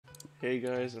Hey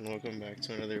guys, and welcome back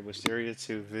to another Wisteria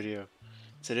 2 video.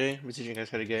 Today, we're teaching you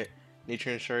guys how to get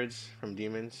Nichirin shards from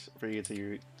demons for you to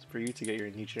get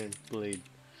your Nichirin blade.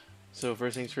 So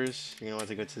first things first, you're gonna want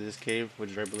to go to this cave,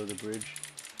 which is right below the bridge.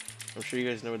 I'm sure you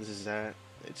guys know where this is at.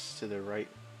 It's to the right,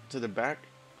 to the back,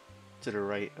 to the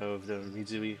right of the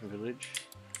Mizui village.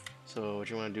 So what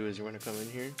you want to do is you want to come in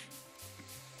here,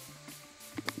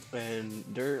 and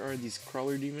there are these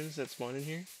crawler demons that spawn in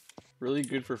here. Really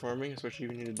good for farming, especially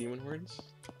if you need a demon horns.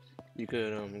 You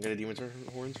could get a demon's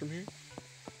horns from here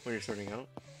when you're starting out.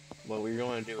 But what you're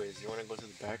going to do is you want to go to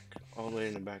the back, all the way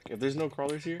in the back. If there's no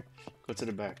crawlers here, go to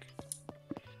the back.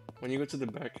 When you go to the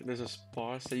back, there's a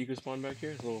boss that you can spawn back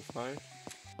here. It's level 5.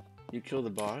 You kill the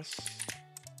boss.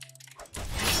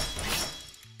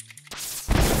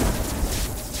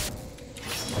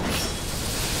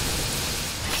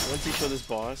 Once you kill this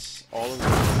boss, all of the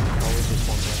crawlers will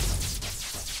spawn back.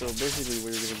 So basically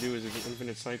what you're going to do is an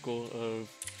infinite cycle of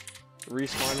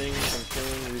respawning and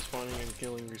killing, respawning and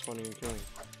killing, respawning and killing.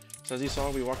 So as you saw,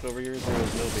 we walked over here, there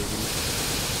was no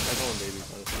babies. I call them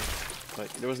babies, honestly. But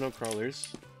there was no crawlers,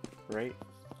 right?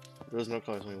 There was no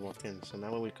crawlers when we walked in. So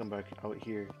now when we come back out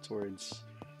here towards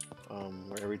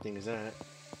where everything is at,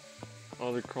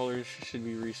 all the crawlers should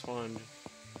be respawned.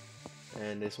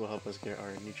 And this will help us get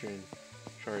our Nichirin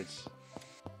shards.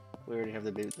 We already have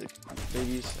the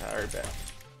babies are back.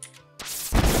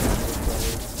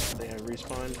 They have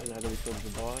respawned, and now that we killed the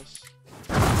boss,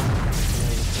 now you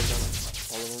can take down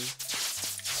all of them.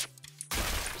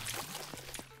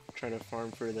 Try to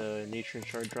farm for the Nichirin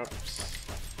shard drops.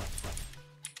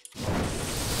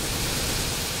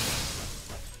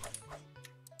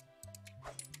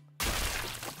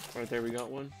 Right there, we got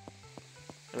one.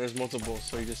 And there's multiple,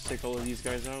 so you just take all of these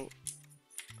guys out.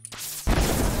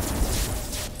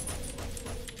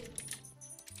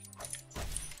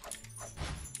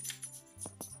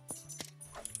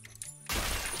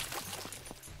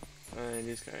 And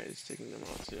this guy is taking them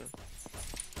out too.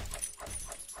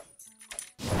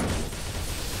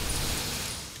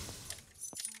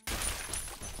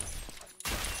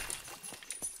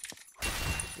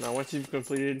 Now once you've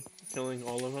completed killing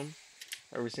all of them,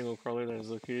 every single crawler that is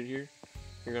located here,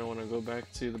 you're going to want to go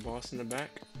back to the boss in the back.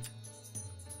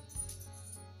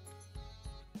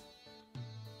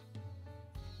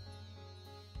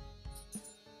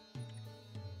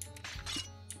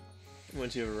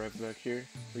 Once you have arrived back here,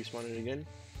 respawn it again,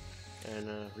 and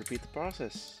repeat the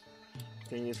process.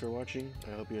 Thank you guys for watching.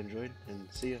 I hope you enjoyed, and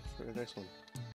see ya for the next one.